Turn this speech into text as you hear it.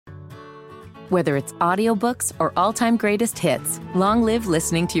Whether it's audiobooks or all-time greatest hits, long live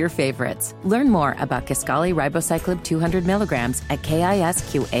listening to your favorites. Learn more about Kisqali Ribociclib 200 milligrams at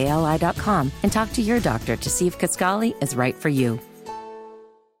KISQALI.com and talk to your doctor to see if Kisqali is right for you.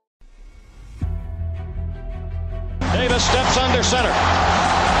 Davis steps under center.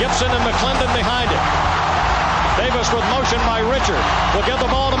 Gibson and McClendon behind him. Davis with motion by Richard. Will give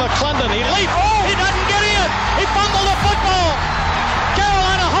the ball to McClendon. He leaps. Oh, he doesn't get in. He fumbled the football.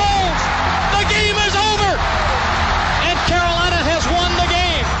 Carolina holds. The game is over. And Carolina has won the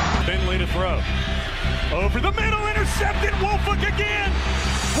game. Finley to throw. Over the middle, intercepted. Wolford again.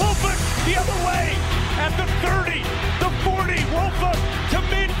 Wolford the other way. At the 30, the 40. Wolford to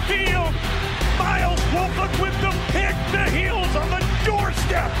midfield. Miles Wolford with the pick. The heels on the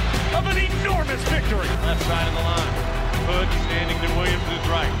doorstep of an enormous victory. Left side of the line. Hood standing to Williams'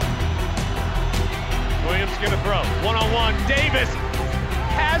 right. Williams gonna throw. One-on-one. Davis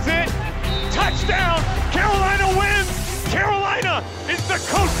has it. Touchdown. Carolina wins. Carolina is the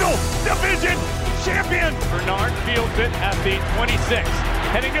Coastal Division champion. Bernard fields it at the 26.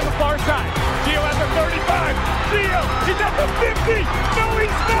 Heading to the far side. Gio at the 35. Gio is at the 50. No,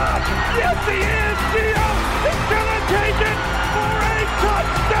 he's not. Yes, he is. Gio is going to take it for a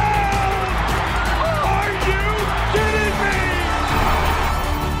touchdown. Are you kidding me?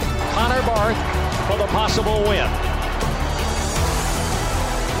 Connor Barth for the possible win.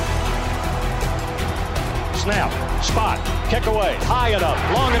 Snap, spot, kick away, high enough,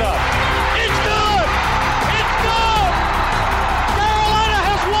 long enough. It's good! It's good! Carolina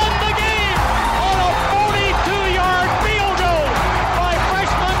has won the game on a 42-yard field goal by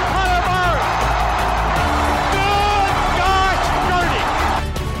freshman Connor Barth. Good gosh, dirty.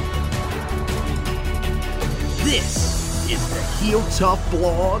 This is the Heel Tough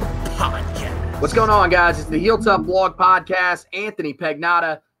Blog Podcast. What's going on, guys? It's the Heel Tough Blog Podcast. Anthony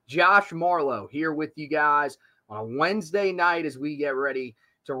Pagnotta, Josh Marlowe here with you guys on a Wednesday night as we get ready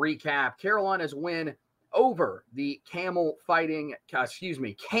to recap Carolina's win over the Campbell Fighting Camels.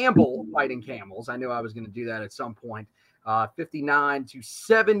 I knew I was going to do that at some point.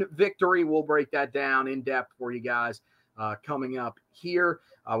 59-7 victory. We'll break that down in depth for you guys coming up here.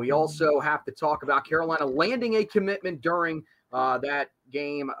 We also have to talk about Carolina landing a commitment during that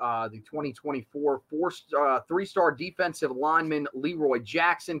game. The 2024 three-star defensive lineman Leroy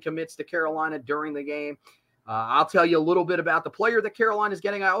Jackson commits to Carolina during the game. I'll tell you a little bit about the player that Carolina is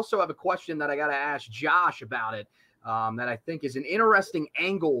getting. I also have a question that I got to ask Josh about it that I think is an interesting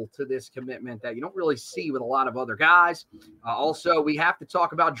angle to this commitment that you don't really see with a lot of other guys. Also, we have to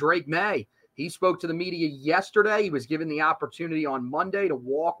talk about Drake May. He spoke to the media yesterday. He was given the opportunity on Monday to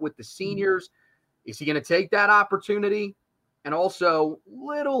walk with the seniors. Is he going to take that opportunity? And also,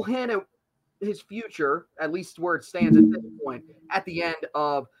 little hint at his future, at least where it stands at this point, at the end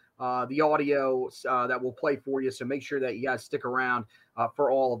of the audio that we'll play for you. So make sure that you guys stick around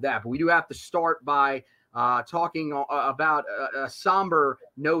for all of that. But we do have to start by talking about a somber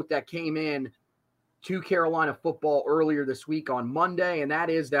note that came in to Carolina football earlier this week on Monday, and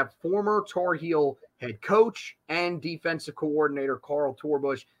that is that former Tar Heel head coach and defensive coordinator Carl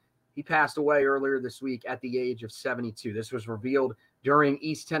Torbush, he passed away earlier this week at the age of 72. This was revealed during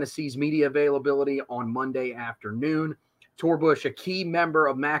East Tennessee's media availability on Monday afternoon. Torbush, a key member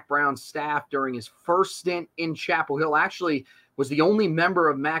of Mack Brown's staff during his first stint in Chapel Hill, actually was the only member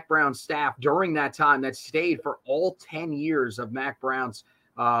of Mack Brown's staff during that time that stayed for all 10 years of Mack Brown's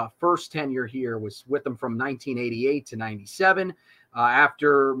first tenure here, was with him from 1988 to 97.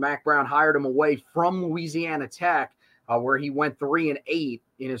 After Mack Brown hired him away from Louisiana Tech, where he went 3-8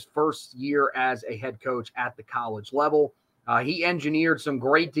 in his first year as a head coach at the college level. He engineered some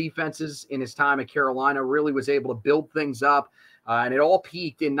great defenses in his time at Carolina, really was able to build things up. And it all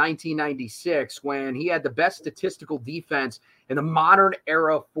peaked in 1996 when he had the best statistical defense in the modern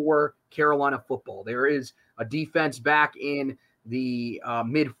era for Carolina football. There is a defense back in the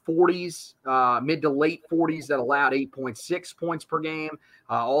mid to late 40s that allowed 8.6 points per game.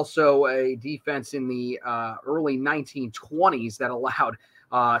 Also a defense in the early 1920s that allowed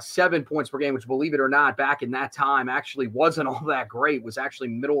 7 points per game, which, believe it or not, back in that time actually wasn't all that great, was actually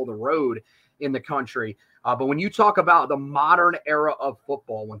middle of the road in the country. But when you talk about the modern era of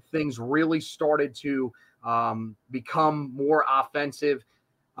football, when things really started to become more offensive,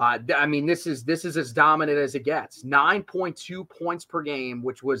 I mean, this is as dominant as it gets. 9.2 points per game,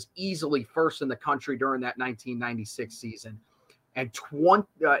 which was easily first in the country during that 1996 season, and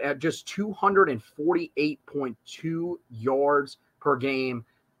just 248.2 yards per game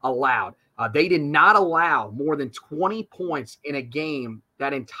allowed. They did not allow more than 20 points in a game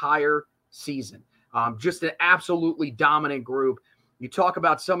that entire season. Just an absolutely dominant group. You talk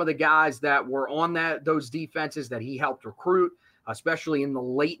about some of the guys that were on those defenses that he helped recruit, especially in the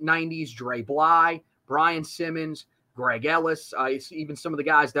late 90s, Dre Bly, Brian Simmons, Greg Ellis, even some of the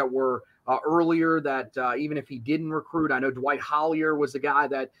guys that were earlier that even if he didn't recruit, I know Dwight Hollier was the guy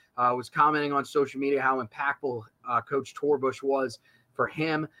that was commenting on social media how impactful Coach Torbush was for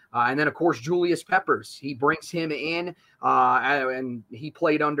him. And then, of course, Julius Peppers. He brings him in, and he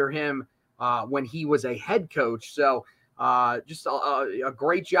played under him when he was a head coach. So just a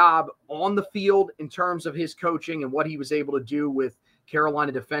great job on the field in terms of his coaching and what he was able to do with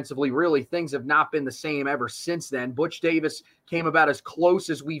Carolina defensively. Really, things have not been the same ever since then. Butch Davis came about as close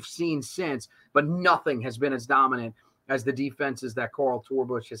as we've seen since, but nothing has been as dominant as the defenses that Carl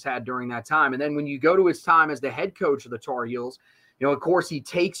Torbush has had during that time. And then when you go to his time as the head coach of the Tar Heels, of course, he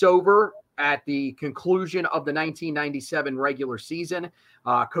takes over at the conclusion of the 1997 regular season,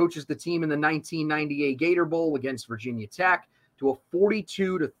 coaches the team in the 1998 Gator Bowl against Virginia Tech to a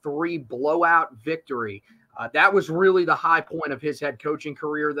 42-3 blowout victory. That was really the high point of his head coaching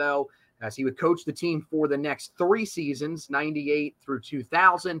career, though, as he would coach the team for the next 3 seasons, 98 through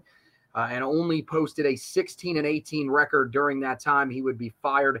 2000, and only posted a 16-18 record during that time. He would be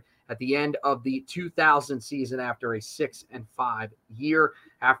fired at the end of the 2000 season after a 6-5 year.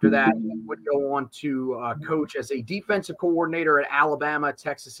 After that, he would go on to coach as a defensive coordinator at Alabama,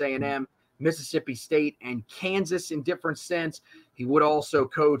 Texas A&M, Mississippi State, and Kansas in different stints. He would also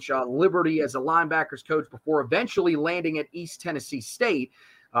coach Liberty as a linebackers coach before eventually landing at East Tennessee State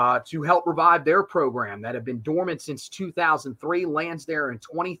to help revive their program that had been dormant since 2003, lands there in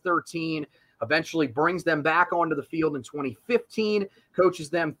 2013, eventually brings them back onto the field in 2015, coaches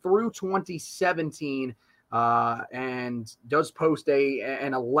them through 2017, and does post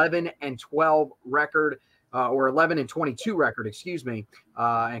an 11-12 record, or 11-22 record,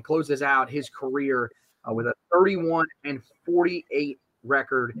 and closes out his career with a 31-48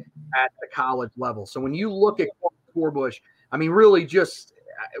 record at the college level. So when you look at Torbush, I mean, really just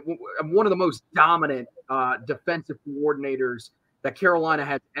one of the most dominant defensive coordinators that Carolina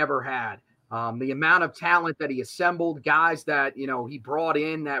has ever had. The amount of talent that he assembled, guys that, he brought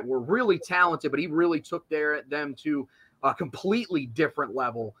in that were really talented, but he really took them to a completely different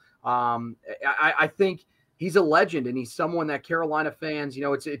level. I think he's a legend, and he's someone that Carolina fans,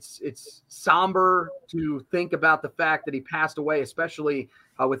 it's somber to think about the fact that he passed away, especially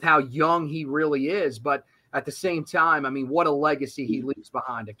with how young he really is. But at the same time, I mean, what a legacy he leaves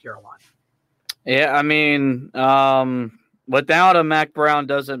behind at Carolina. Yeah, I mean, without him, Mac Brown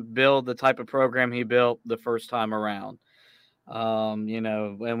doesn't build the type of program he built the first time around.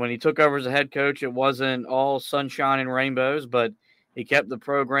 And when he took over as a head coach, it wasn't all sunshine and rainbows, but he kept the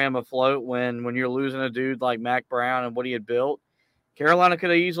program afloat when you're losing a dude like Mac Brown and what he had built. Carolina could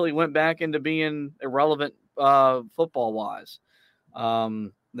have easily went back into being irrelevant football-wise.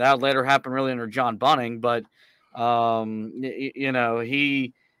 That later happened really under John Bunning, but,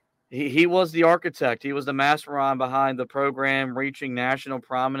 he was the architect. He was the mastermind behind the program reaching national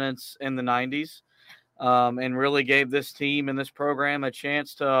prominence in the 90s, and really gave this team and this program a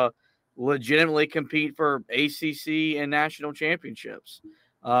chance to legitimately compete for ACC and national championships,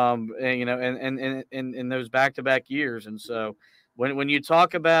 in those back-to-back years. And so when you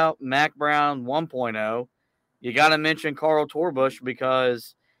talk about Mac Brown 1.0, you got to mention Carl Torbush,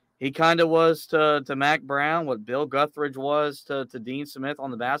 because he kind of was to Mac Brown what Bill Guthridge was to Dean Smith on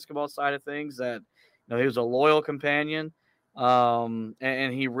the basketball side of things, that he was a loyal companion,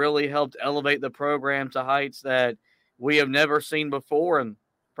 and he really helped elevate the program to heights that we have never seen before and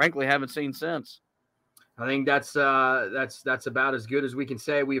frankly haven't seen since. I think that's about as good as we can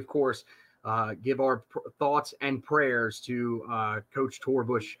say. We, of course, give our thoughts and prayers to Coach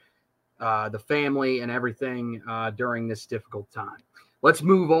Torbush, the family, and everything during this difficult time. Let's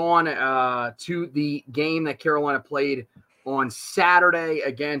move on to the game that Carolina played on Saturday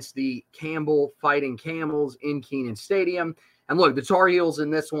against the Campbell Fighting Camels in Kenan Stadium. And look, the Tar Heels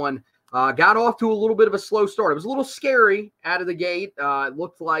in this one got off to a little bit of a slow start. It was a little scary out of the gate. It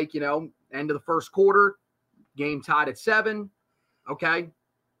looked like, end of the first quarter, game tied at 7. Okay,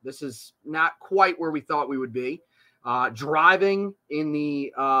 this is not quite where we thought we would be. Driving in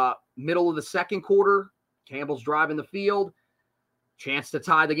the middle of the second quarter, Campbell's driving the field. Chance to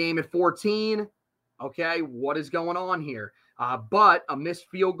tie the game at 14. Okay, what is going on here? But a missed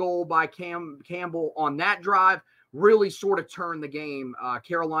field goal by Campbell on that drive really sort of turned the game.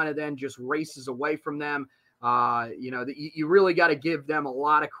 Carolina then just races away from them. You really got to give them a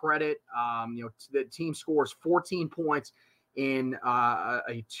lot of credit. The team scores 14 points in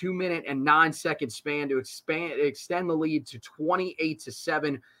a 2-minute and 9-second span to extend the lead to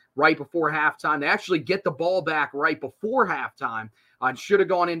 28-7 right before halftime. They actually get the ball back right before halftime. Should have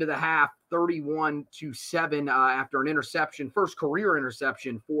gone into the half 31-7 after an interception, first career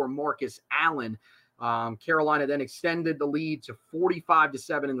interception for Marcus Allen. Carolina then extended the lead to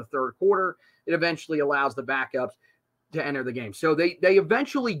 45-7 in the third quarter. It eventually allows the backups to enter the game. So they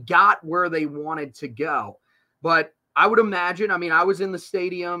eventually got where they wanted to go. But I would imagine, I mean, I was in the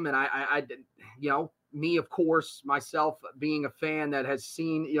stadium and I me, of course, myself being a fan that has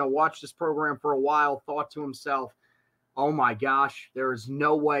seen, watched this program for a while, thought to himself, oh my gosh, there is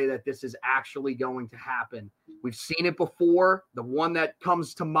no way that this is actually going to happen. We've seen it before. The one that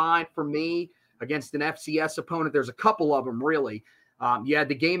comes to mind for me against an FCS opponent, there's a couple of them really. You had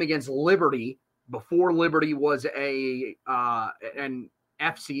the game against Liberty before Liberty was an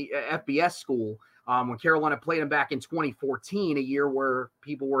FBS school. When Carolina played them back in 2014, a year where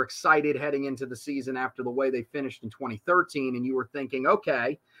people were excited heading into the season after the way they finished in 2013. And you were thinking,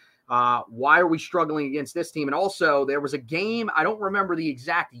 okay, why are we struggling against this team? And also there was a game, I don't remember the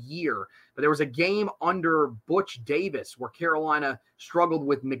exact year, but there was a game under Butch Davis where Carolina struggled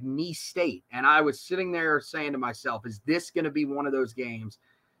with McNeese State. And I was sitting there saying to myself, is this going to be one of those games?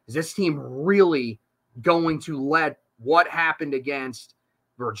 Is this team really going to let what happened against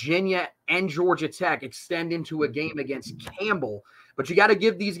Virginia and Georgia Tech extend into a game against Campbell? But you got to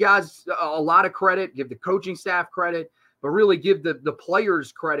give these guys a lot of credit, give the coaching staff credit, but really give the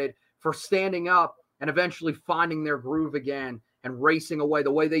players credit for standing up and eventually finding their groove again and racing away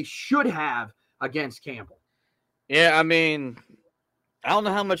the way they should have against Campbell. Yeah, I mean, I don't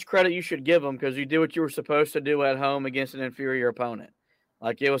know how much credit you should give them because you did what you were supposed to do at home against an inferior opponent.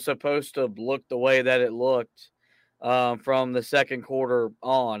 Like, it was supposed to look the way that it looked from the second quarter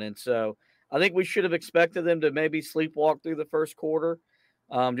on. And so I think we should have expected them to maybe sleepwalk through the first quarter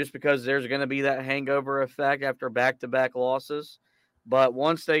just because there's going to be that hangover effect after back-to-back losses. But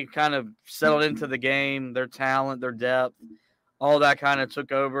once they kind of settled into the game, their talent, their depth, all that kind of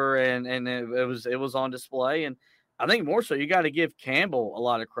took over, and it was on display. And I think more so you got to give Campbell a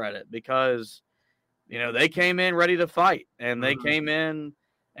lot of credit because, they came in ready to fight, and they came in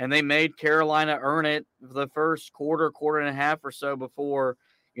and they made Carolina earn it the first quarter and a half or so before,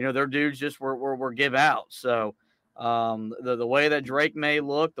 their dudes just were give out. So the way that Drake May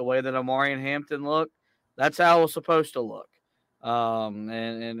looked, the way that Amarian Hampton looked, that's how it was supposed to look.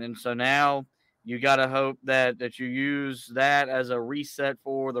 And so now you got to hope that you use that as a reset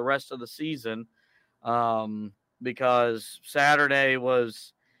for the rest of the season. Because Saturday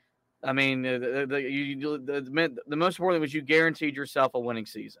was, I mean, the most important was you guaranteed yourself a winning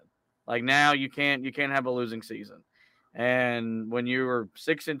season. Like, now you can't have a losing season. And when you were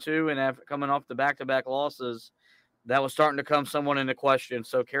 6-2 and coming off the back-to-back losses, that was starting to come somewhat into question.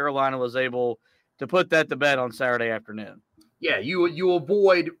 So Carolina was able to put that to bed on Saturday afternoon. Yeah, you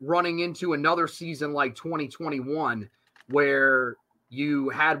avoid running into another season like 2021 where you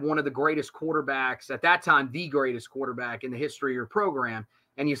had one of the greatest quarterbacks at that time, the greatest quarterback in the history of your program,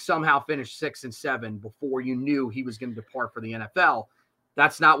 and you somehow finished 6-7 before you knew he was going to depart for the NFL.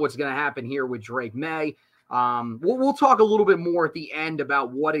 That's not what's going to happen here with Drake May. We'll talk a little bit more at the end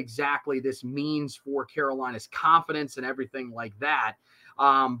about what exactly this means for Carolina's confidence and everything like that.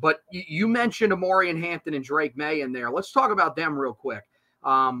 But you mentioned Amarian Hampton and Drake May in there. Let's talk about them real quick.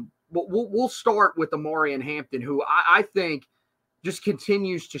 We'll start with Amarian Hampton, who I think just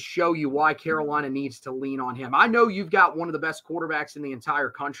continues to show you why Carolina needs to lean on him. I know you've got one of the best quarterbacks in the entire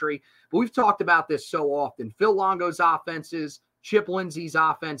country, but we've talked about this so often. Phil Longo's offenses, Chip Lindsey's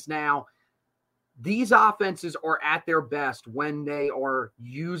offense now, these offenses are at their best when they are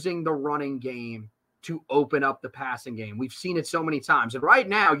using the running game to open up the passing game. We've seen it so many times. And right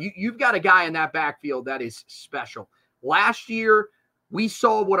now, you've got a guy in that backfield that is special. Last year, we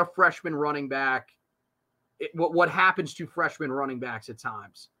saw what a freshman running back what happens to freshman running backs at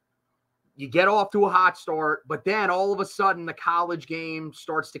times. You get off to a hot start, but then all of a sudden the college game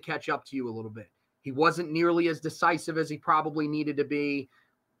starts to catch up to you a little bit. He wasn't nearly as decisive as he probably needed to be.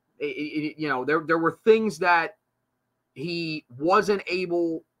 There were things that he wasn't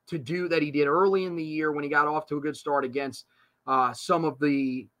able to do that he did early in the year when he got off to a good start against some of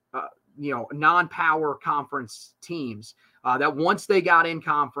the non-power conference teams that once they got in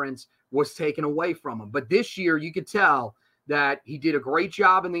conference was taken away from him. But this year you could tell that he did a great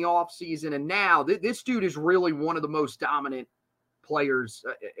job in the offseason, and now this dude is really one of the most dominant players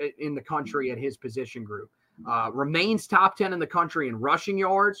in the country at his position group. Remains top 10 in the country in rushing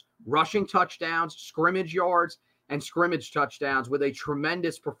yards, rushing touchdowns, scrimmage yards, and scrimmage touchdowns with a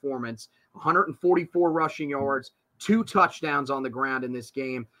tremendous performance. 144 rushing yards, 2 touchdowns on the ground in this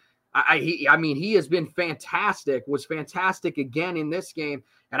game. He has been fantastic, was fantastic again in this game.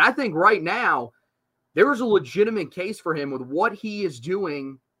 And I think right now, There is a legitimate case for him with what he is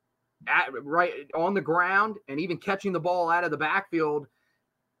doing right on the ground and even catching the ball out of the backfield.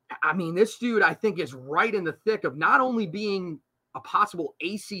 I mean, this dude, I think, is right in the thick of not only being a possible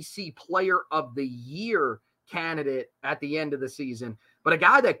ACC Player of the Year candidate at the end of the season, but a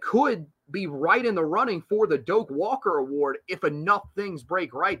guy that could be right in the running for the Doak Walker Award if enough things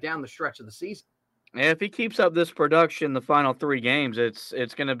break right down the stretch of the season. And if he keeps up this production the final 3 games, it's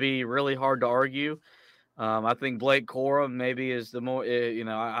going to be really hard to argue. I think Blake Corum maybe is the more,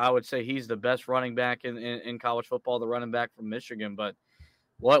 I would say he's the best running back in college football, the running back from Michigan. But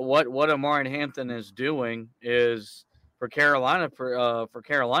what Omarion Hampton is doing is for Carolina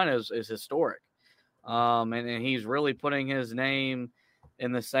is historic. And he's really putting his name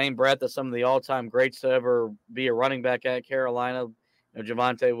in the same breath as some of the all-time greats to ever be a running back at Carolina.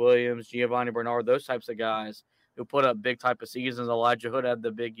 Javonte Williams, Giovanni Bernard, those types of guys who put up big type of seasons. Elijah Hood had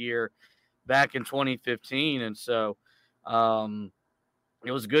the big year back in 2015. And so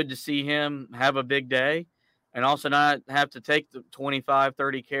it was good to see him have a big day and also not have to take the 25,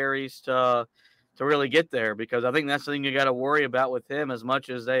 30 carries to really get there, because I think that's the thing you got to worry about with him. As much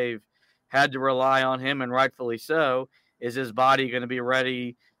as they've had to rely on him, and rightfully so, is his body going to be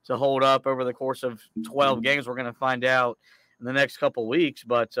ready to hold up over the course of 12 games? We're going to find out in the next couple weeks,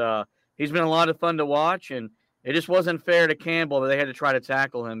 but he's been a lot of fun to watch, and it just wasn't fair to Campbell that they had to try to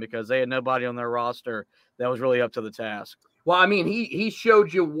tackle him because they had nobody on their roster that was really up to the task. Well, I mean, he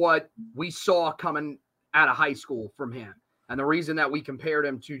showed you what we saw coming out of high school from him, and the reason that we compared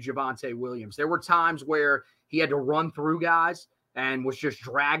him to Javonte Williams. There were times where he had to run through guys and was just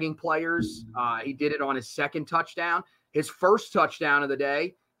dragging players. He did it on his second touchdown. His first touchdown of the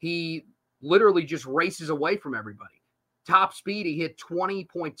day, he literally just races away from everybody. Top speed, he hit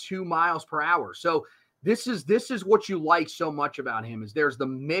 20.2 miles per hour. So this is what you like so much about him, is there's the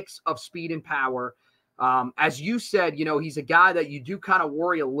mix of speed and power. As you said, he's a guy that you do kind of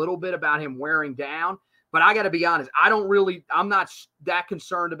worry a little bit about him wearing down. But I got to be honest, I'm not that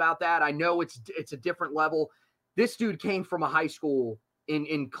concerned about that. I know it's a different level. This dude came from a high school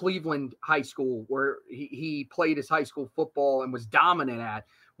in Cleveland High School where he played his high school football and was dominant at,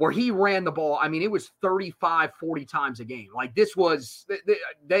 where he ran the ball. I mean, it was 35, 40 times a game. Like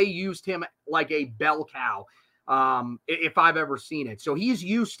they used him like a bell cow, if I've ever seen it. So he's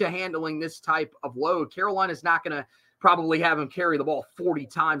used to handling this type of load. Carolina's not going to probably have him carry the ball 40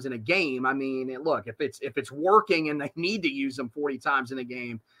 times in a game. I mean, look, if it's working and they need to use him 40 times in a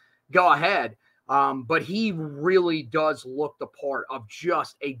game, go ahead. But he really does look the part of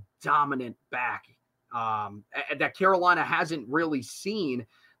just a dominant back that Carolina hasn't really seen,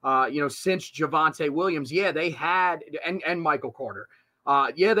 since Javonte Williams. Yeah, they had and Michael Carter.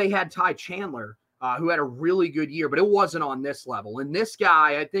 They had Ty Chandler, who had a really good year, but it wasn't on this level. And this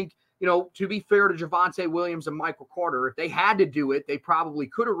guy, I think, to be fair to Javonte Williams and Michael Carter, if they had to do it, they probably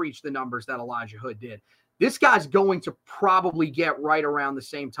could have reached the numbers that Elijah Hood did. This guy's going to probably get right around the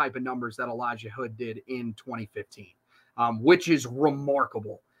same type of numbers that Elijah Hood did in 2015, which is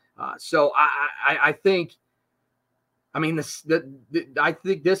remarkable. So I think, I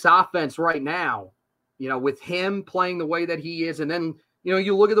think this offense right now, with him playing the way that he is, and then,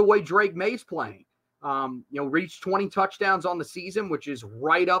 you look at the way Drake May's playing, reached 20 touchdowns on the season, which is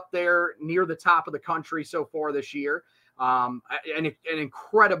right up there near the top of the country so far this year. An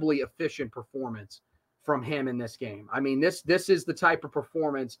incredibly efficient performance from him in this game. I mean, this is the type of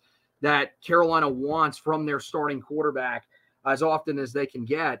performance that Carolina wants from their starting quarterback as often as they can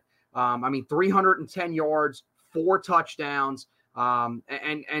get. 310 yards, 4 touchdowns. To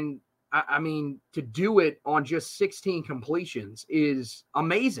do it on just 16 completions is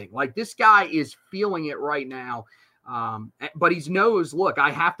amazing. Like, this guy is feeling it right now. But he knows, look, I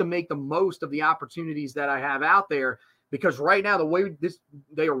have to make the most of the opportunities that I have out there, because right now, the way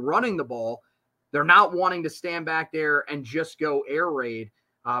they are running the ball, they're not wanting to stand back there and just go air raid.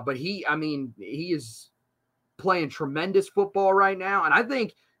 But he is playing tremendous football right now. And I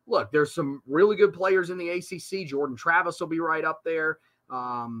think, look, there's some really good players in the ACC. Jordan Travis will be right up there,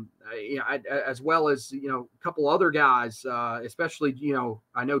 as well as, a couple other guys, especially,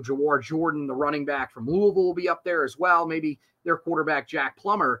 I know Jawar Jordan, the running back from Louisville, will be up there as well. Maybe their quarterback, Jack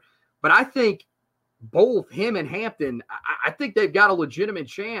Plummer. But I think both him and Hampton, I think they've got a legitimate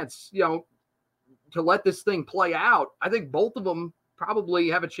chance, to let this thing play out. I think both of them probably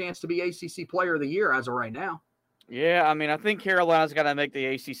have a chance to be ACC Player of the Year as of right now. Yeah, I think Carolina's got to make the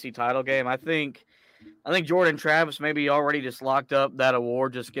ACC title game. I think Jordan Travis maybe already just locked up that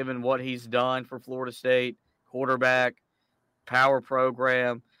award, just given what he's done for Florida State, quarterback, power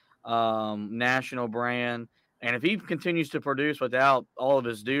program, national brand. And if he continues to produce without all of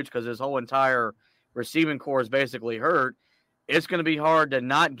his dudes, because his whole entire receiving core is basically hurt, it's going to be hard to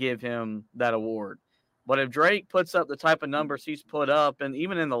not give him that award. But if Drake puts up the type of numbers he's put up, and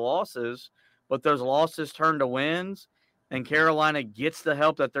even in the losses, but those losses turn to wins, and Carolina gets the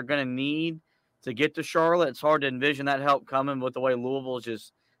help that they're going to need to get to Charlotte, it's hard to envision that help coming with the way Louisville's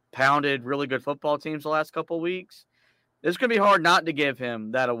just pounded really good football teams the last couple of weeks. It's going to be hard not to give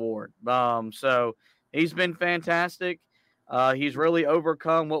him that award. So he's been fantastic. He's really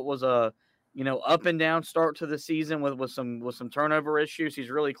overcome what was a up and down start to the season with some turnover issues.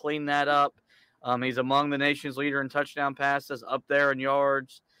 He's really cleaned that up. He's among the nation's leader in touchdown passes, up there in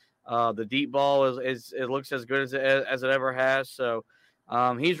yards. The deep ball it looks as good as it ever has. So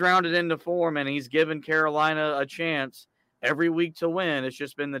he's rounded into form, and he's given Carolina a chance every week to win. It's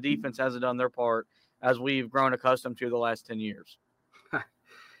just been the defense hasn't done their part, as we've grown accustomed to the last 10 years.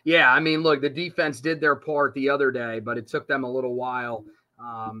 Yeah, I mean, look, the defense did their part the other day, but it took them a little while,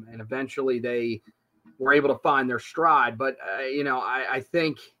 and eventually they were able to find their stride. But, I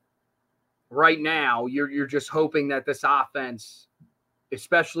think right now you're just hoping that this offense,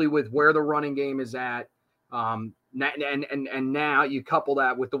 especially with where the running game is at, and now you couple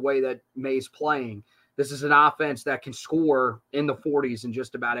that with the way that May's playing, this is an offense that can score in the 40s in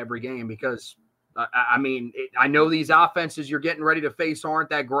just about every game because – I know these offenses you're getting ready to face aren't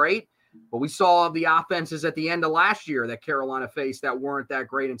that great, but we saw the offenses at the end of last year that Carolina faced that weren't that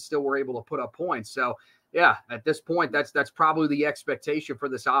great and still were able to put up points. So, yeah, at this point, that's probably the expectation for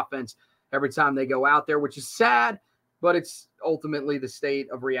this offense every time they go out there, which is sad, but it's ultimately the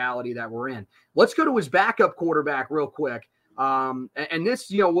state of reality that we're in. Let's go to his backup quarterback real quick. And this,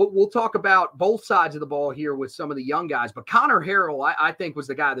 we'll talk about both sides of the ball here with some of the young guys, but Connor Harrell, I think, was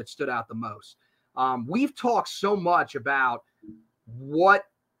the guy that stood out the most. We've talked so much about what,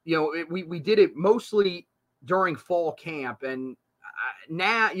 we did it mostly during fall camp. And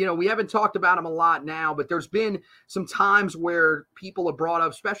now, we haven't talked about him a lot now, but there's been some times where people have brought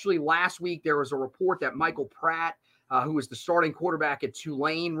up, especially last week, there was a report that Michael Pratt, who is the starting quarterback at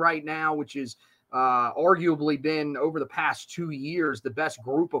Tulane right now, which is arguably been over the past 2 years, the best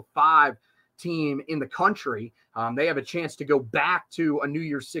group of 5 team in the country. They have a chance to go back to a New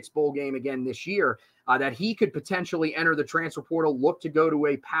Year's Six bowl game again this year, that he could potentially enter the transfer portal, look to go to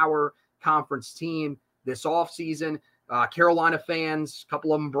a power conference team this offseason. Carolina fans, a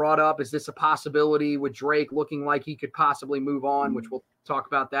couple of them brought up, is this a possibility with Drake looking like he could possibly move on, which we'll talk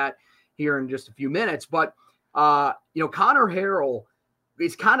about that here in just a few minutes. But, Connor Harrell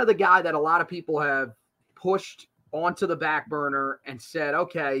is kind of the guy that a lot of people have pushed onto the back burner and said,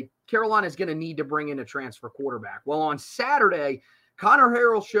 okay, Carolina is going to need to bring in a transfer quarterback. Well, on Saturday, Connor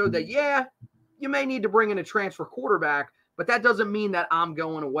Harrell showed that, yeah, you may need to bring in a transfer quarterback, but that doesn't mean that I'm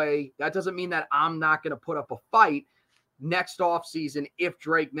going away. That doesn't mean that I'm not going to put up a fight next offseason if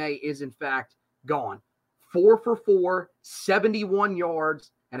Drake May is, in fact, gone. 4 for 4, 71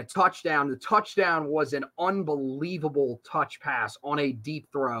 yards, and a touchdown. The touchdown was an unbelievable touch pass on a deep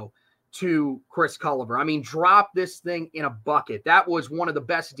throw to Chris Culliver. I mean, drop this thing in a bucket. That was one of the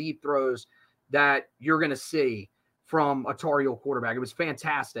best deep throws that you're going to see from a Tar Heel quarterback. It was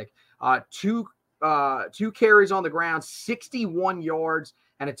fantastic. Two carries on the ground, 61 yards,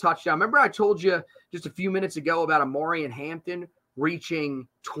 and a touchdown. Remember I told you just a few minutes ago about Amari and Hampton reaching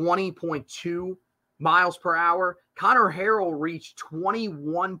 20.2 miles per hour? Connor Harrell reached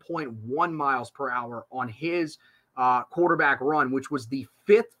 21.1 miles per hour on his quarterback run, which was the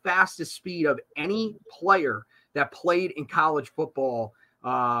 5th fastest speed of any player that played in college football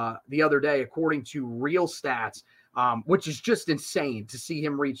the other day, according to Real Stats, which is just insane to see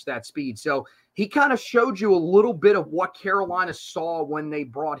him reach that speed. So he kind of showed you a little bit of what Carolina saw when they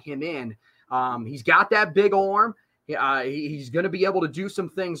brought him in. He's got that big arm. He's going to be able to do some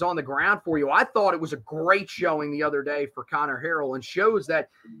things on the ground for you. I thought it was a great showing the other day for Connor Harrell, and shows that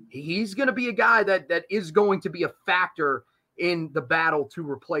he's going to be a guy that is going to be a factor in the battle to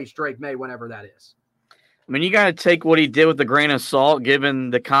replace Drake May whenever that is. I mean, you got to take what he did with a grain of salt given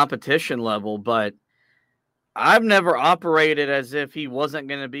the competition level, but I've never operated as if he wasn't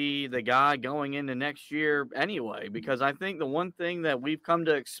going to be the guy going into next year anyway, because I think the one thing that we've come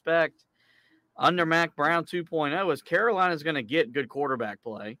to expect under Mac Brown 2.0 is Carolina's going to get good quarterback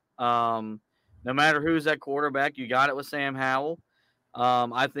play. No matter who's at quarterback, you got it with Sam Howell.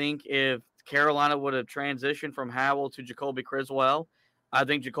 I think if Carolina would have transitioned from Howell to Jacoby Criswell, I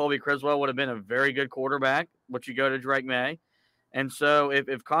think Jacoby Criswell would have been a very good quarterback, but you go to Drake May. And so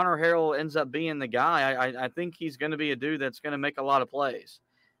if Connor Harrell ends up being the guy, I think he's going to be a dude that's going to make a lot of plays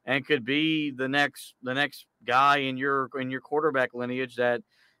and could be the next guy in your quarterback lineage that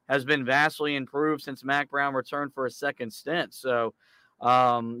has been vastly improved since Mac Brown returned for a second stint. So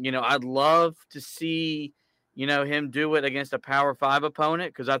I'd love to see, him do it against a Power 5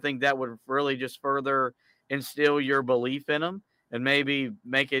 opponent, because I think that would really just further instill your belief in him and maybe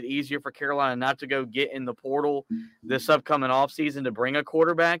make it easier for Carolina not to go get in the portal this upcoming offseason to bring a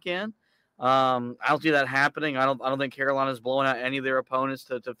quarterback in. I don't see that happening. I don't think Carolina's blowing out any of their opponents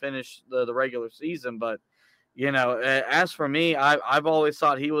to finish the regular season. But, as for me, I've always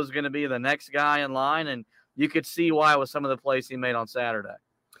thought he was going to be the next guy in line, and you could see why with some of the plays he made on Saturday.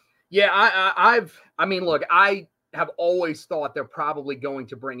 Yeah, I have always thought they're probably going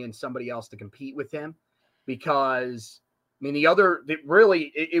to bring in somebody else to compete with him, because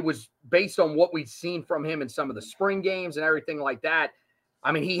it was based on what we'd seen from him in some of the spring games and everything like that.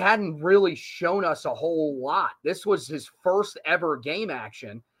 I mean, he hadn't really shown us a whole lot. This was his first ever game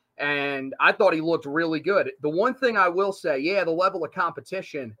action, and I thought he looked really good. The one thing I will say, the level of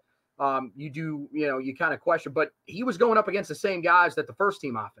competition, you kind of question, but he was going up against the same guys that the first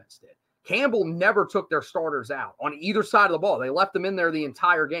team offense did. Campbell never took their starters out on either side of the ball. They left them in there the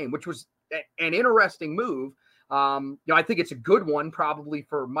entire game, which was an interesting move. I think it's a good one probably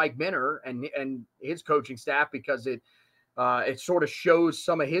for Mike Minner and his coaching staff, because it sort of shows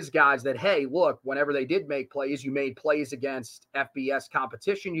some of his guys that, hey, look, whenever they did make plays, you made plays against FBS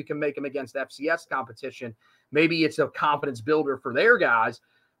competition. You can make them against FCS competition. Maybe it's a confidence builder for their guys.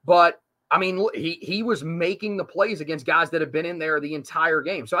 But, I mean, he was making the plays against guys that have been in there the entire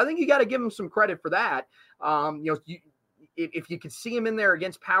game. So I think you got to give him some credit for that. If you could see him in there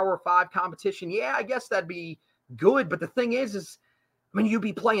against Power 5 competition, I guess that'd be good. But the thing is you'd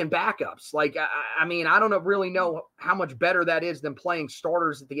be playing backups. Like, I don't really know how much better that is than playing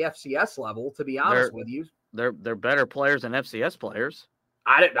starters at the FCS level, to be honest with you. They're better players than FCS players.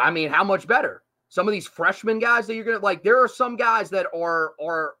 How much better? Some of these freshman guys that you're going to like, there are some guys that are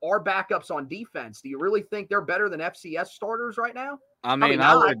backups on defense. Do you really think they're better than FCS starters right now? I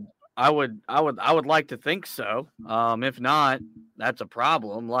would like to think so. If not, that's a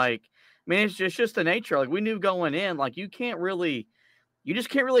problem. It's just the nature. Like, we knew going in, like, you just can't really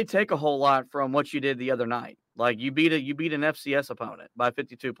take a whole lot from what you did the other night. Like, you beat an FCS opponent by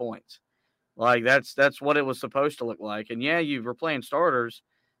 52 points. Like, that's what it was supposed to look like. And you were playing starters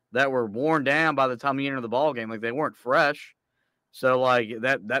that were worn down by the time you enter the ball game. Like, they weren't fresh. So, like,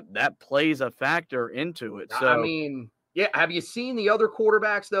 that plays a factor into it. So, have you seen the other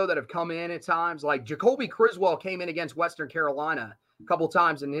quarterbacks, though, that have come in at times? Like, Jacoby Criswell came in against Western Carolina a couple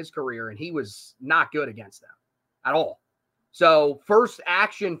times in his career, and he was not good against them at all. So, first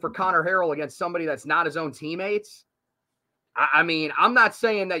action for Connor Harrell against somebody that's not his own teammates. I'm not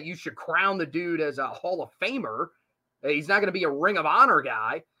saying that you should crown the dude as a Hall of Famer. He's not going to be a Ring of Honor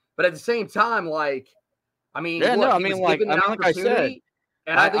guy. But at the same time, like I said,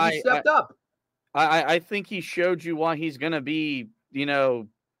 and I think he stepped up. I think he showed you why he's going to be, in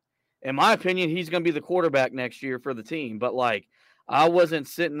my opinion, he's going to be the quarterback next year for the team. But, like, I wasn't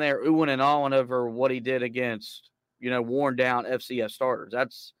sitting there oohing and ahhing over what he did against, worn down FCS starters.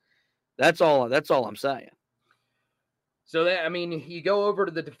 That's all I'm saying. So you go over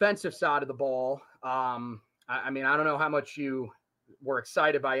to the defensive side of the ball. I don't know how much you were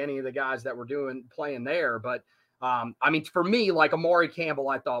excited by any of the guys that were playing there, but for me, like, Amari Campbell,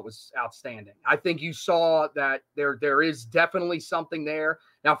 I thought was outstanding. I think you saw that there is definitely something there.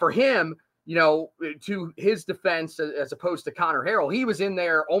 Now, for him, to his defense, as opposed to Connor Harrell, he was in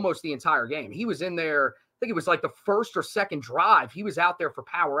there almost the entire game. He was in there, I think it was like the first or second drive. He was out there for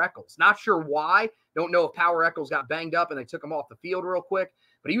Power Eccles. Not sure why. Don't know if Power Eccles got banged up and they took him off the field real quick.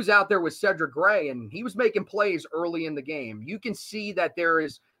 But he was out there with Cedric Gray, and he was making plays early in the game. You can see that there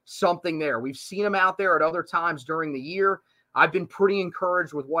is something there. We've seen him out there at other times during the year. I've been pretty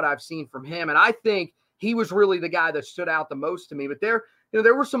encouraged with what I've seen from him, and I think he was really the guy that stood out the most to me. But there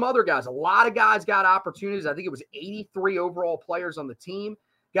were some other guys. A lot of guys got opportunities. I think it was 83 overall players on the team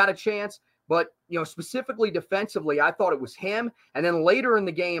got a chance. But, specifically defensively, I thought it was him. And then later in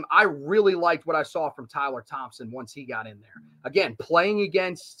the game, I really liked what I saw from Tyler Thompson once he got in there. Again, playing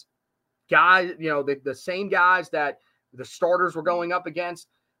against guys, the same guys that the starters were going up against,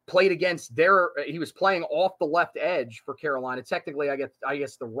 played against he was playing off the left edge for Carolina. Technically, I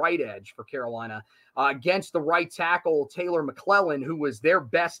guess the right edge for Carolina, against the right tackle, Taylor McClellan, who was their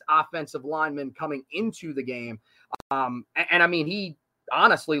best offensive lineman coming into the game. He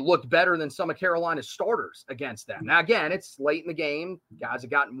honestly looked better than some of Carolina's starters against them. Now, again, it's late in the game. Guys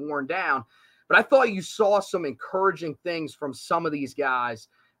have gotten worn down. But I thought you saw some encouraging things from some of these guys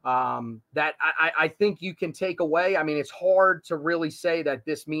that I think you can take away. It's hard to really say that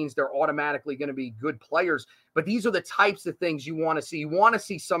this means they're automatically going to be good players. But these are the types of things you want to see. You want to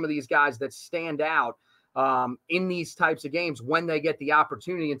see some of these guys that stand out in these types of games when they get the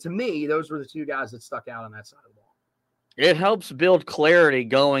opportunity. And to me, those were the two guys that stuck out on that side of the ball. It helps build clarity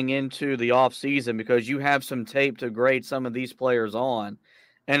going into the offseason because you have some tape to grade some of these players on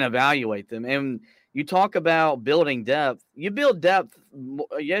and evaluate them. And you talk about building depth. You build depth.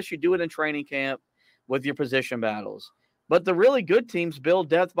 Yes, you do it in training camp with your position battles. But the really good teams build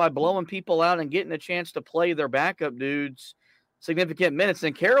depth by blowing people out and getting a chance to play their backup dudes significant minutes.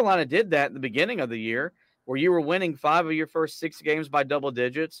 And Carolina did that at the beginning of the year where you were winning 5 of your first 6 games by double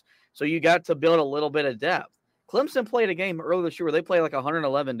digits. So you got to build a little bit of depth. Clemson played a game earlier this year where they played like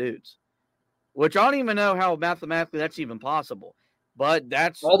 111 dudes, which I don't even know how mathematically that's even possible. But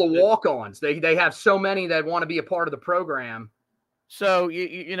that's all the walk-ons. They have so many that want to be a part of the program. So,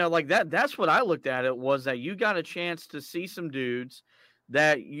 you know, like that's what I looked at it was that you got a chance to see some dudes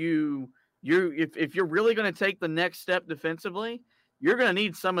that if you're really going to take the next step defensively, you're going to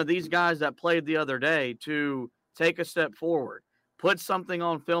need some of these guys that played the other day to take a step forward. Put something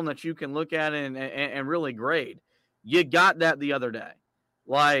on film that you can look at and really grade. You got that the other day.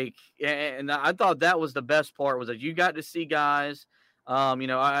 Like, and I thought that was the best part was that you got to see guys. You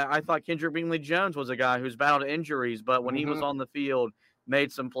know, I thought Kendrick Bingley-Jones was a guy who's battled injuries, but when he was on the field,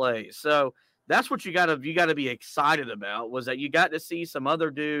 made some plays. So that's what you got to be excited about was that you got to see some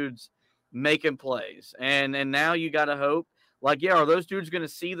other dudes making plays. And now you got to hope, like, yeah, are those dudes going to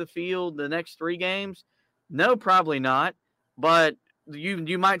see the field the next 3 games? No, probably not. But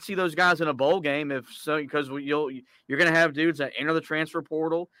you might see those guys in a bowl game if so, because you're going to have dudes that enter the transfer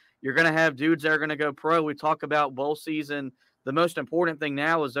portal. You're going to have dudes that are going to go pro. We talk about bowl season. The most important thing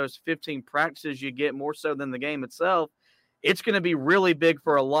now is those 15 practices you get more so than the game itself. It's going to be really big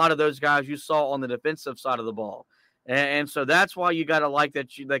for a lot of those guys you saw on the defensive side of the ball. And so that's why you got to like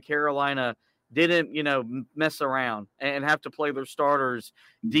that Carolina didn't, you know, mess around and have to play their starters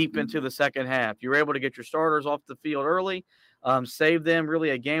deep into the second half. You were able to get your starters off the field early, save them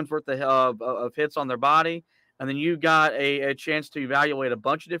really a game's worth of hits on their body. And then you got a chance to evaluate a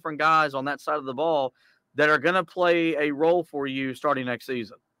bunch of different guys on that side of the ball that are going to play a role for you starting next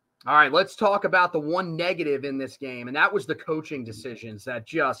season. All right, let's talk about the one negative in this game, and that was the coaching decisions that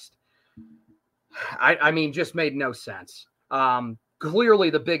just made no sense. Clearly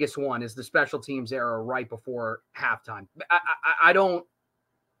the biggest one is the special teams error right before halftime. I don't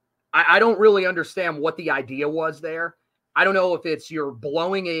really understand what the idea was there. I don't know if it's you're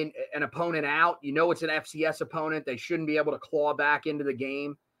blowing an opponent out. You know it's an FCS opponent. They shouldn't be able to claw back into the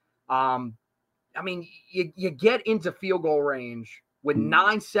game. I mean, you get into field goal range with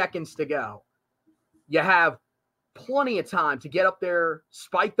 9 seconds to go. You have plenty of time to get up there,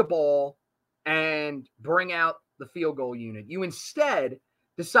 spike the ball, and bring out the field goal unit. You instead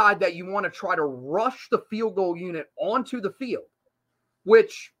decide that you want to try to rush the field goal unit onto the field,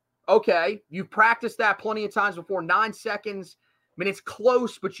 which, okay, you've practiced that plenty of times before. 9 seconds. I mean, it's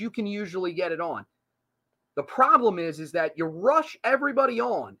close, but you can usually get it on. The problem is that you rush everybody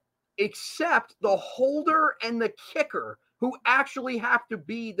on except the holder and the kicker, who actually have to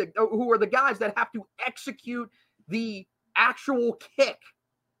be who are the guys that have to execute the actual kick.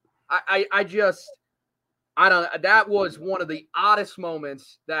 I don't. That was one of the oddest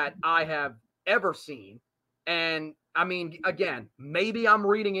moments that I have ever seen. And I mean, again, maybe I'm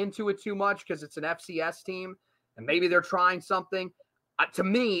reading into it too much because it's an FCS team and maybe they're trying something. To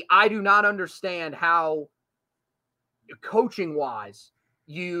me, I do not understand how, coaching wise,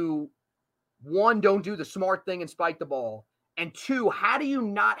 you, 1, don't do the smart thing and spike the ball. And 2, how do you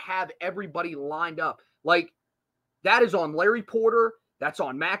not have everybody lined up? Like, that is on Larry Porter. That's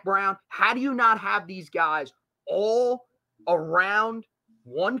on Mac Brown. How do you not have these guys all around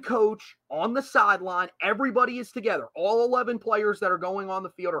one coach on the sideline? Everybody is together. All 11 players that are going on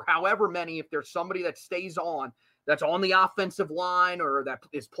the field, or however many, if there's somebody that stays on, that's on the offensive line or that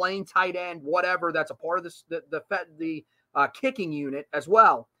is playing tight end, whatever, that's a part of the kicking unit as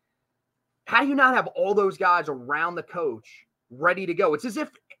well. How do you not have all those guys around the coach ready to go? It's as if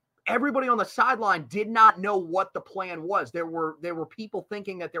everybody on the sideline did not know what the plan was. There were people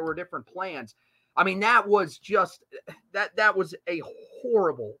thinking that there were different plans. I mean, that was just that was a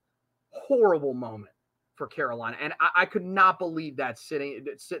horrible, horrible moment for Carolina, and I could not believe that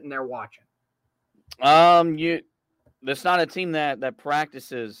sitting there watching. That's not a team that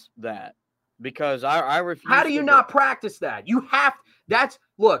practices that, because I refuse. How do you not practice that? You have.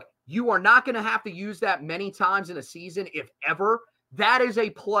 Look. You are not going to have to use that many times in a season, if ever. That is a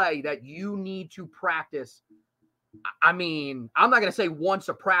play that you need to practice. I mean, I'm not going to say once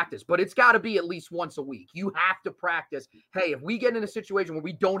a practice, but it's got to be at least once a week. You have to practice. Hey, if we get in a situation where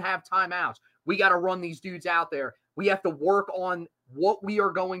we don't have timeouts, we got to run these dudes out there. We have to work on what we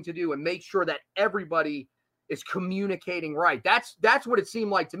are going to do and make sure that everybody is communicating right. That's what it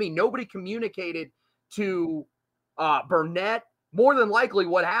seemed like to me. Nobody communicated to Burnett. More than likely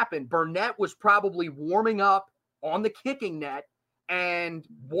what happened, Burnett was probably warming up on the kicking net and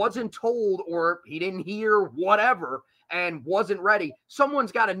wasn't told, or he didn't hear, whatever, and wasn't ready.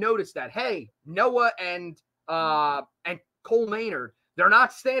 Someone's got to notice that. Hey, Noah and Cole Maynard, they're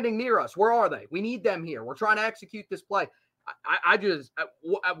not standing near us. Where are they? We need them here. We're trying to execute this play. I just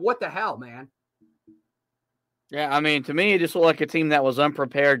what the hell, man? Yeah, I mean, to me, it just looked like a team that was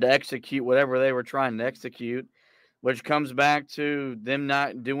unprepared to execute whatever they were trying to execute, which comes back to them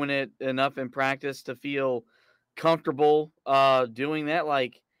not doing it enough in practice to feel comfortable doing that.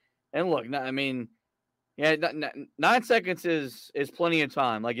 Like, and look, I mean, yeah, 9 seconds is plenty of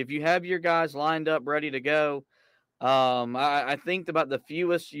time. Like, if you have your guys lined up, ready to go, I think about the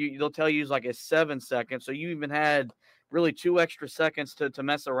fewest they'll tell you is like a 7 seconds. So you even had really 2 extra seconds to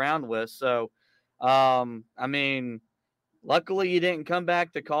mess around with. So, I mean, luckily you didn't come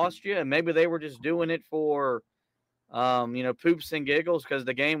back to cost you, and maybe they were just doing it for, poops and giggles because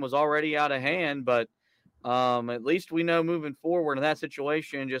the game was already out of hand. But at least we know moving forward in that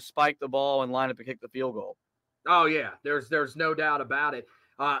situation, just spike the ball and line up and kick the field goal. Oh yeah, there's no doubt about it.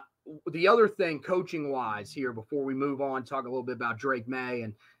 The other thing, coaching-wise here, before we move on, talk a little bit about Drake May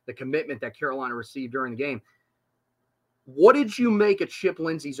and the commitment that Carolina received during the game. What did you make of Chip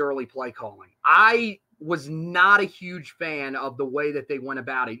Lindsey's early play calling? I was not a huge fan of the way that they went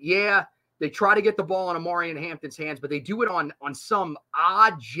about it. Yeah, they try to get the ball in Amarian Hampton's hands, but they do it on some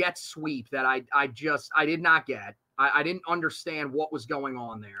odd jet sweep that I did not get. I didn't understand what was going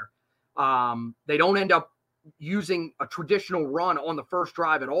on there. They don't end up using a traditional run on the first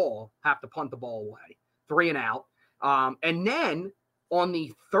drive at all, have to punt the ball away, 3 and out. And then on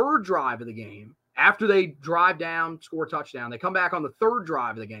the third drive of the game, after they drive down, score a touchdown, they come back on the third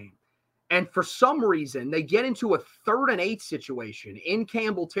drive of the game. And for some reason, they get into a 3rd and 8 situation in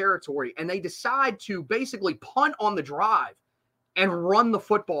Campbell territory, and they decide to basically punt on the drive and run the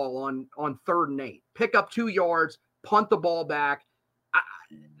football on 3rd and 8, pick up 2 yards, punt the ball back.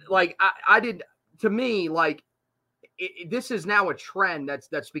 To me, this is now a trend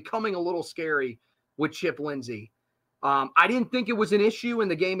that's becoming a little scary with Chip Lindsey. I didn't think it was an issue in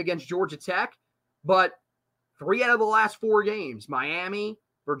the game against Georgia Tech, but 3 out of the last 4 games, Miami,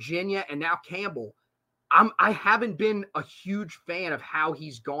 Virginia, and now Campbell, I haven't been a huge fan of how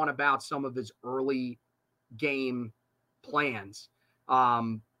he's gone about some of his early game plans.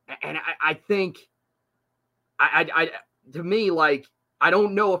 And I think, to me, I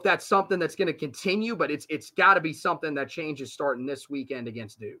don't know if that's something that's going to continue, but it's got to be something that changes starting this weekend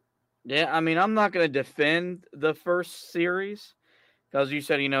against Duke. Yeah, I mean, I'm not going to defend the first series because you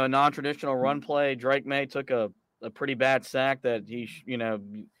said, a non-traditional run play. Drake May took a pretty bad sack that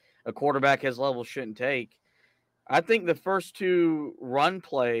a quarterback his level shouldn't take. I think the first 2 run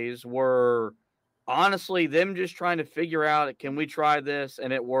plays were honestly them just trying to figure out, can we try this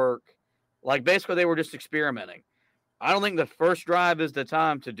and it work? Like, basically they were just experimenting. I don't think the first drive is the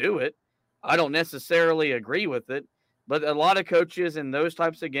time to do it. I don't necessarily agree with it, but a lot of coaches in those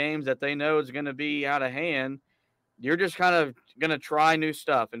types of games that they know is going to be out of hand, you're just kind of going to try new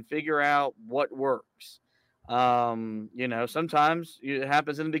stuff and figure out what works. Sometimes it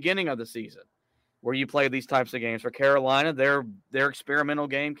happens in the beginning of the season where you play these types of games. For Carolina, their experimental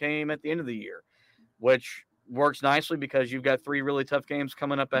game came at the end of the year, which works nicely because you've got 3 really tough games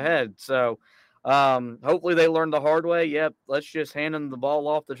coming up ahead. So hopefully they learned the hard way. Yep, let's just hand him the ball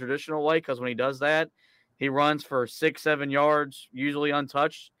off the traditional way, because when he does that, he runs for 6-7 yards, usually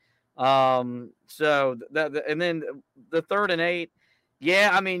untouched. And then the 3rd and 8.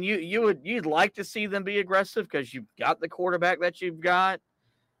 Yeah, I mean, you'd like to see them be aggressive because you've got the quarterback that you've got.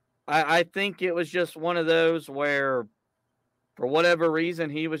 I think it was just one of those where, for whatever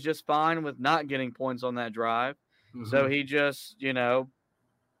reason, he was just fine with not getting points on that drive. Mm-hmm. So he just, didn't.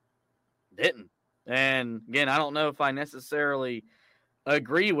 And again, I don't know if I necessarily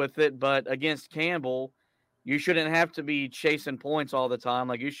agree with it, but against Campbell, you shouldn't have to be chasing points all the time.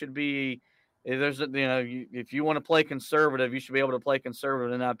 Like, you should be. If you want to play conservative, you should be able to play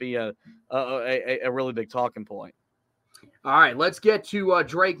conservative and not be a really big talking point. All right, let's get to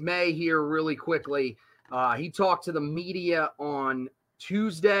Drake May here really quickly. He talked to the media on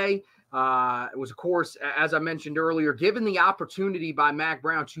Tuesday. It was, of course, as I mentioned earlier, given the opportunity by Mack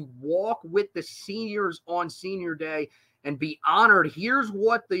Brown to walk with the seniors on senior day and be honored. Here's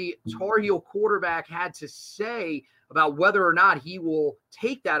what the Tar Heel quarterback had to say about whether or not he will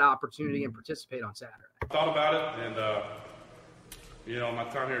take that opportunity and participate on Saturday. I thought about it, and, my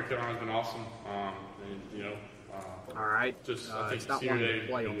time here at Carolina has been awesome. All right. I think it's not senior wanting day, to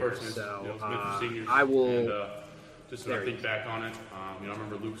play here, personally, so it's meant for seniors. I will. And, just when I think back on it, I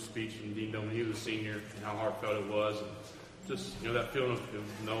remember Luke's speech from Dean Dillon when he was a senior and how heartfelt it was. And just, that feeling of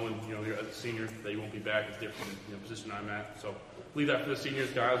knowing, you're as a senior that you won't be back is different than, position I'm at. So leave that for the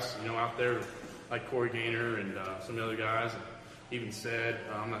seniors guys, out there like Corey Gaynor and some of the other guys. And even said,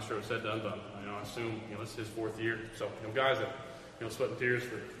 I'm not sure what said done, but, I assume, it's his 4th year. So, guys that, sweat and tears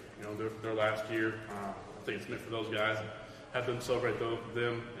for, their last year. I think it's meant for those guys. And have them celebrate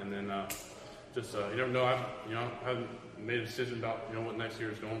them. And then, you never know. I haven't made a decision about what next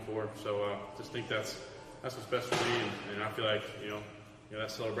year is going for. So just think that's what's best for me, and I feel like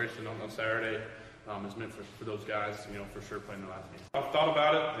that celebration on Saturday is meant for those guys. For sure playing the last game. I've thought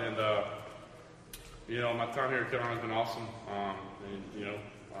about it, and my time here at Carolina has been awesome. I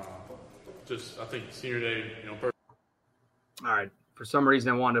think senior day. All right. For some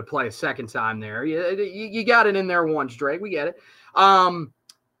reason, I wanted to play a second time there. You got it in there once, Drake. We get it.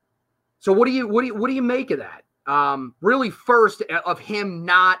 So what do you make of that? Really, first of him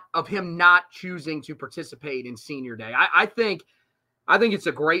not choosing to participate in senior day. I think it's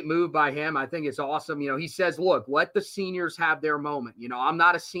a great move by him. I think it's awesome. He says, look, let the seniors have their moment. I'm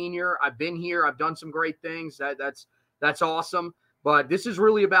not a senior. I've been here. I've done some great things. That's awesome. But this is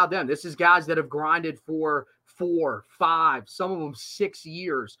really about them. This is guys that have grinded for 4, 5, some of them 6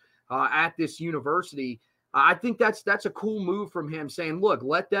 years at this university. I think that's a cool move from him, saying, look,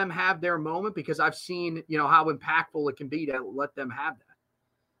 let them have their moment, because I've seen, how impactful it can be to let them have that.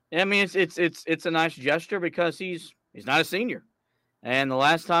 I mean, it's a nice gesture because he's not a senior. And the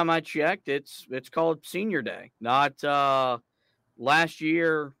last time I checked, it's called Senior Day, not last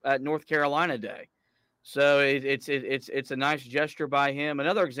year at North Carolina Day. So it's a nice gesture by him.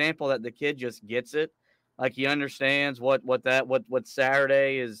 Another example that the kid just gets it, like he understands what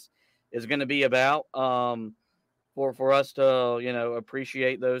Saturday is going to be about. For us to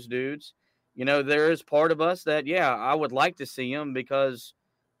appreciate those dudes. There is part of us that I would like to see him, because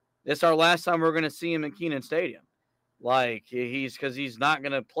it's our last time we're going to see him in Kenan Stadium. Like because he's not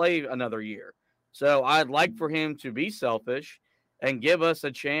going to play another year. So I'd like for him to be selfish and give us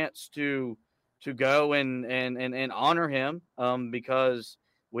a chance to go and honor him, because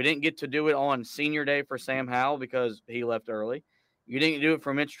we didn't get to do it on senior day for Sam Howell because he left early. You didn't do it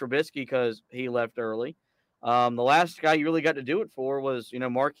for Mitch Trubisky because he left early. The last guy you really got to do it for was,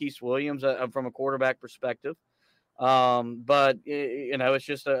 Marquise Williams from a quarterback perspective. But it's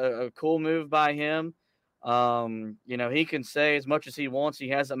just a cool move by him. He can say as much as he wants he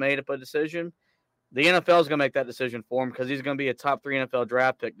hasn't made up a decision. The NFL is going to make that decision for him, because he's going to be a top 3 NFL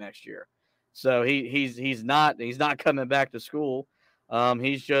draft pick next year. So he's not coming back to school.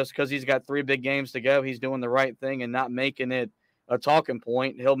 He's just, because he's got 3 big games to go, he's doing the right thing and not making it a talking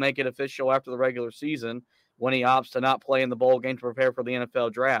point. He'll make it official after the regular season when he opts to not play in the bowl game to prepare for the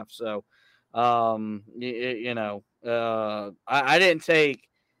NFL draft. So, I didn't take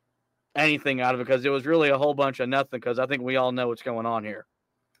anything out of it, because it was really a whole bunch of nothing, because I think we all know what's going on here.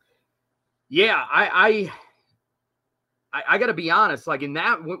 Yeah, I got to be honest, like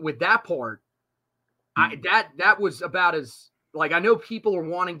with that part, that was about as, like, I know people are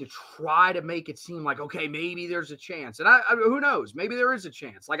wanting to try to make it seem like, okay, maybe there's a chance. And I who knows, maybe there is a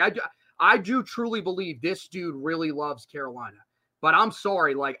chance. Like I do truly believe this dude really loves Carolina, but I'm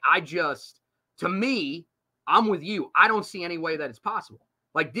sorry. Like to me, I'm with you. I don't see any way that it's possible.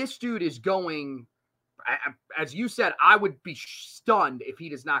 Like, this dude is going, as you said, I would be stunned if he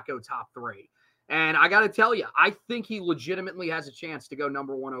does not go top 3. And I got to tell you, I think he legitimately has a chance to go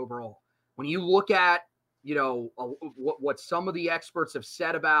number 1 overall. When you look at, what some of the experts have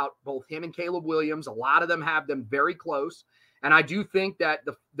said about both him and Caleb Williams, a lot of them have them very close. And I do think that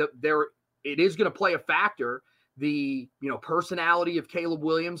it is going to play a factor. The, personality of Caleb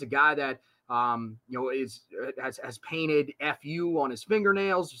Williams, a guy that, has painted FU on his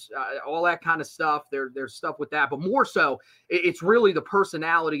fingernails, all that kind of stuff. There's stuff with that, but more so, it's really the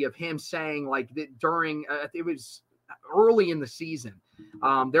personality of him saying, like, during, it was early in the season,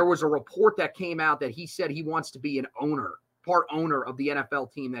 there was a report that came out that he said he wants to be part owner of the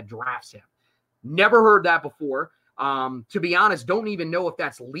NFL team that drafts him. Never heard that before. To be honest, don't even know if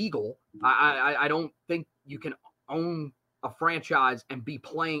that's legal. I don't think you can own a franchise and be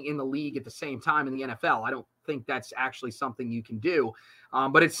playing in the league at the same time in the NFL. I don't think that's actually something you can do.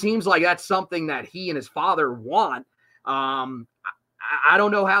 But it seems like that's something that he and his father want. I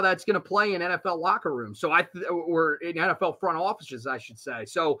don't know how that's going to play in NFL locker rooms. Or in NFL front offices, I should say.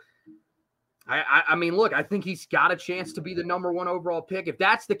 So, I mean, look, I think he's got a chance to be the number 1 overall pick. If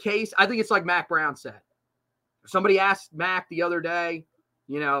that's the case, I think it's like Mac Brown said. Somebody asked Mac the other day,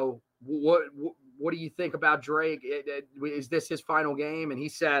 what do you think about Drake? Is this his final game? And he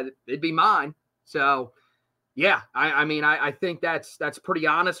said, it'd be mine. So, yeah, I think that's pretty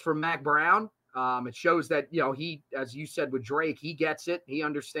honest from Mack Brown. It shows that, he, as you said with Drake, he gets it. He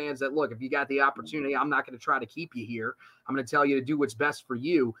understands that, look, if you got the opportunity, I'm not going to try to keep you here. I'm going to tell you to do what's best for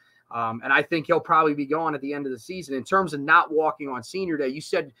you. And I think he'll probably be gone at the end of the season. In terms of not walking on senior day, you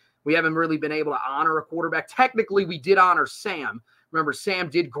said we haven't really been able to honor a quarterback. Technically, we did honor Sam. Remember, Sam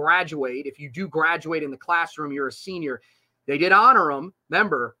did graduate. If you do graduate in the classroom, you're a senior. They did honor him,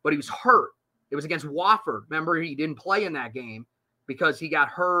 remember, but he was hurt. It was against Wofford. Remember, he didn't play in that game because he got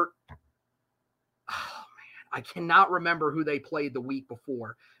hurt. Oh, man, I cannot remember who they played the week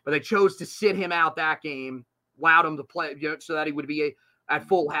before, but they chose to sit him out that game, allowed him to play, so that he would be at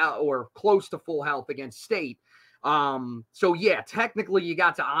full health or close to full health against State. So yeah, technically you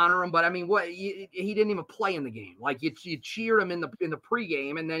got to honor him, but I mean, he didn't even play in the game. Like you cheered him in the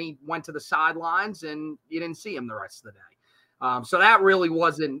pregame, and then he went to the sidelines, and you didn't see him the rest of the day. So that really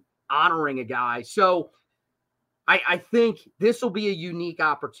wasn't honoring a guy. So I think this will be a unique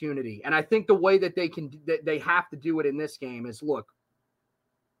opportunity, and I think the way that they have to do it in this game is, look,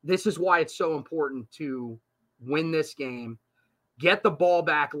 this is why it's so important to win this game. Get the ball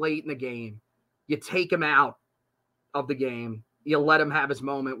back late in the game. You take him out of the game. You let him have his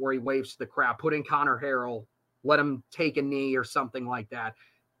moment where he waves to the crowd. Put in Connor Harrell. Let him take a knee or something like that.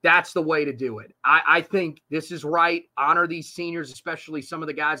 That's the way to do it. I think this is right. Honor these seniors, especially some of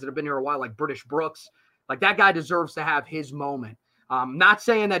the guys that have been here a while, like British Brooks. Like, that guy deserves to have his moment. Not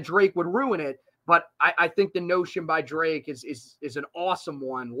saying that Drake would ruin it, but I think the notion by Drake is an awesome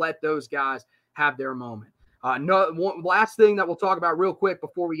one. Let those guys have their moment. Last thing that we'll talk about real quick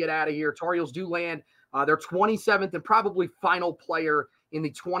before we get out of here, Tar Heels do land their 27th and probably final player in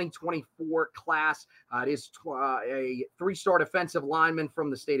the 2024 class. It is a 3-star defensive lineman from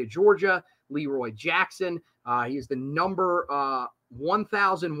the state of Georgia, Leroy Jackson. He is the number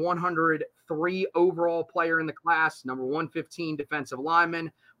 1,103 overall player in the class, number 115 defensive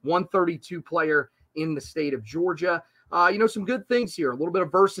lineman, 132 player in the state of Georgia. Some good things here. A little bit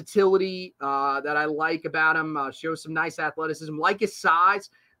of versatility that I like about him. Shows some nice athleticism, like his size.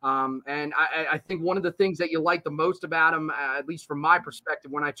 And I think one of the things that you like the most about him, at least from my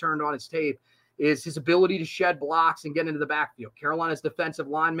perspective when I turned on his tape, is his ability to shed blocks and get into the backfield. Carolina's defensive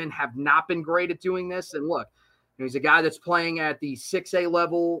linemen have not been great at doing this. And look, he's a guy that's playing at the 6A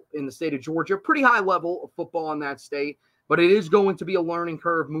level in the state of Georgia, pretty high level of football in that state. But it is going to be a learning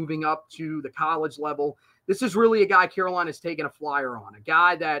curve moving up to the college level. This is really a guy Carolina's taken a flyer on, a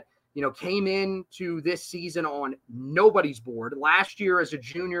guy that, came into this season on nobody's board. Last year as a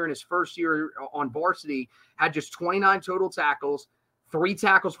junior in his first year on varsity, had just 29 total tackles, 3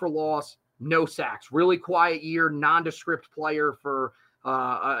 tackles for loss, no sacks. Really quiet year, nondescript player for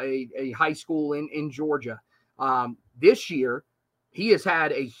a high school in Georgia. This year, he has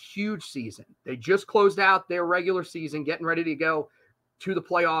had a huge season. They just closed out their regular season, getting ready to go to the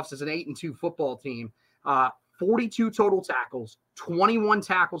playoffs as an 8-2 football team. 42 total tackles, 21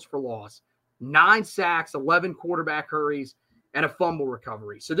 tackles for loss, 9 sacks, 11 quarterback hurries, and a fumble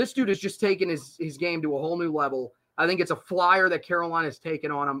recovery. So this dude has just taken his game to a whole new level. I think it's a flyer that Carolina's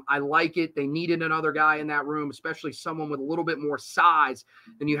taken on him. I like it. They needed another guy in that room, especially someone with a little bit more size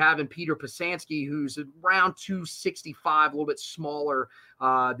than you have in Peter Pasansky, who's around 265, a little bit smaller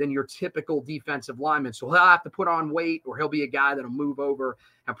than your typical defensive lineman. So he'll have to put on weight, or he'll be a guy that'll move over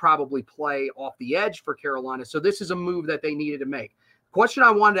and probably play off the edge for Carolina. So this is a move that they needed to make. The question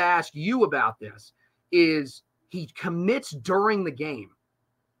I wanted to ask you about this is, he commits during the game.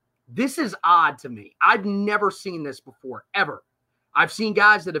 This is odd to me. I've never seen this before, ever. I've seen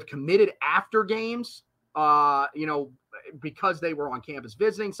guys that have committed after games, because they were on campus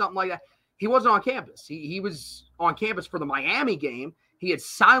visiting, something like that. He wasn't on campus. He was on campus for the Miami game. He had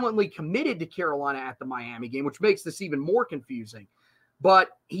silently committed to Carolina at the Miami game, which makes this even more confusing.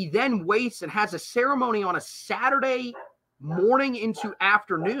 But he then waits and has a ceremony on a Saturday morning into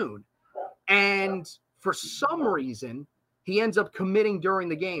afternoon. And for some reason, he ends up committing during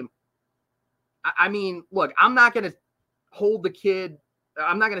the game. I mean, look, I'm not going to hold the kid.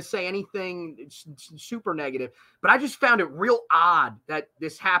 I'm not going to say anything super negative, but I just found it real odd that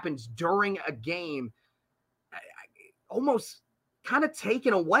this happens during a game, almost kind of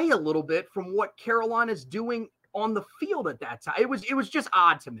taken away a little bit from what Carolina's doing on the field at that time. It was just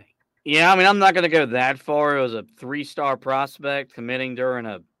odd to me. Yeah, I mean, I'm not going to go that far. It was a 3-star prospect committing during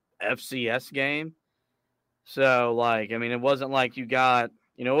a FCS game. So, it wasn't like you got,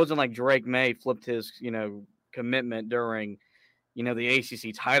 it wasn't like Drake May flipped his, commitment during, the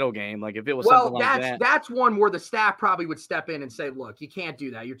ACC title game. Like if it was something like that. That's one where the staff probably would step in and say, look, you can't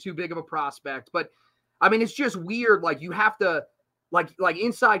do that. You're too big of a prospect. But I mean, it's just weird. Like you have to, like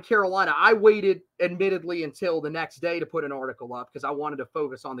inside Carolina, I waited admittedly until the next day to put an article up because I wanted to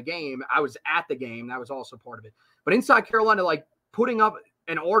focus on the game. I was at the game. That was also part of it. But inside Carolina, like putting up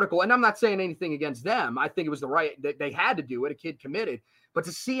an article, and I'm not saying anything against them. I think it was the right, they had to do it. A kid committed. But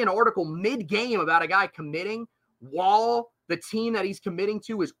to see an article mid-game about a guy committing while the team that he's committing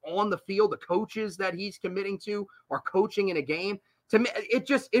to is on the field, the coaches that he's committing to are coaching in a game, to me,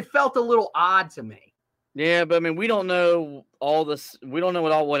 it felt a little odd to me. Yeah, but I mean, we don't know all this. We don't know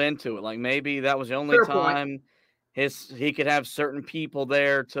what all went into it. Like maybe that was the only time he could have certain people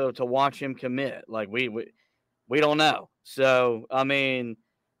there to watch him commit. Like we don't know. So, I mean,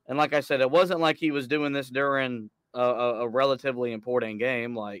 and like I said, it wasn't like he was doing this during a relatively important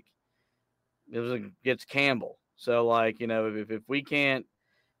game. Like it was against Campbell. So, like, if we can't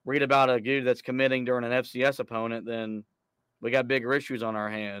read about a dude that's committing during an FCS opponent, then we got bigger issues on our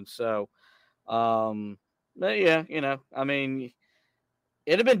hands. So, but yeah, I mean,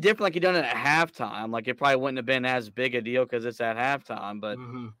 it'd have been different like he done it at halftime. Like it probably wouldn't have been as big a deal because it's at halftime. But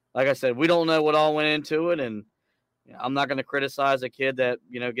like I said, we don't know what all went into it, and I'm not going to criticize a kid that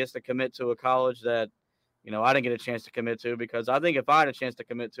gets to commit to a college that I didn't get a chance to commit to, because I think if I had a chance to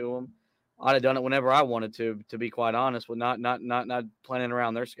commit to them, I'd have done it whenever I wanted to be quite honest, with not planning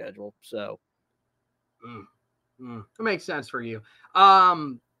around their schedule. So, it makes sense for you.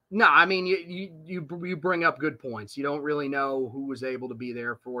 No, I mean, you bring up good points. You don't really know who was able to be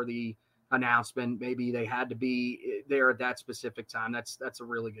there for the announcement. Maybe they had to be there at that specific time. That's a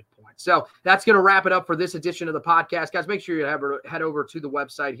really good point. So that's going to wrap it up for this edition of the podcast. Guys, make sure you head over to the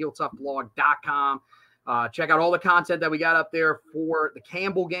website, HeelToughBlog.com. Check out all the content that we got up there for the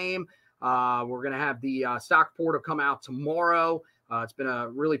Campbell game. We're going to have the stock portal come out tomorrow. It's been a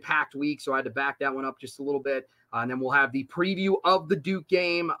really packed week, so I had to back that one up just a little bit. And then we'll have the preview of the Duke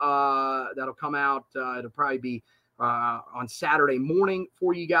game that'll come out. It'll probably be on Saturday morning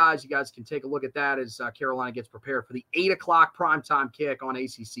for you guys. You guys can take a look at that as Carolina gets prepared for the 8 o'clock primetime kick on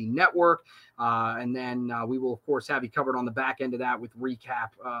ACC Network. And then we will, of course, have you covered on the back end of that with recap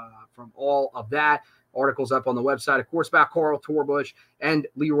from all of that. Articles up on the website, of course, about Carl Torbush and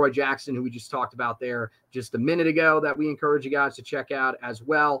Leroy Jackson, who we just talked about there just a minute ago, that we encourage you guys to check out as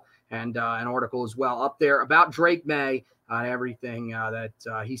well. And an article as well up there about Drake May, everything that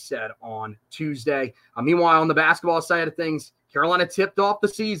he said on Tuesday. Meanwhile, on the basketball side of things, Carolina tipped off the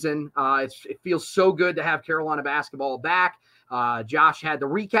season. It feels so good to have Carolina basketball back. Josh had the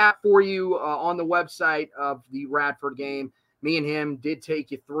recap for you on the website of the Radford game. Me and him did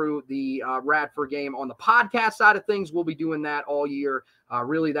take you through the Radford game on the podcast side of things. We'll be doing that all year.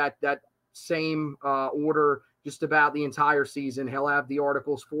 Really that same order just about the entire season. He'll have the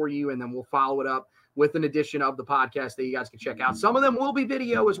articles for you, and then we'll follow it up with an edition of the podcast that you guys can check out. Some of them will be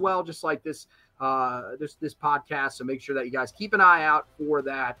video as well, just like this podcast. So make sure that you guys keep an eye out for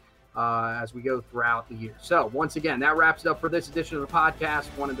that as we go throughout the year. So once again, that wraps it up for this edition of the podcast.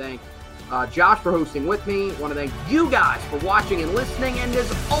 I want to thank Josh for hosting with me. I want to thank you guys for watching and listening. And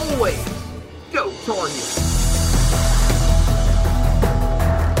as always, go Tar Heels.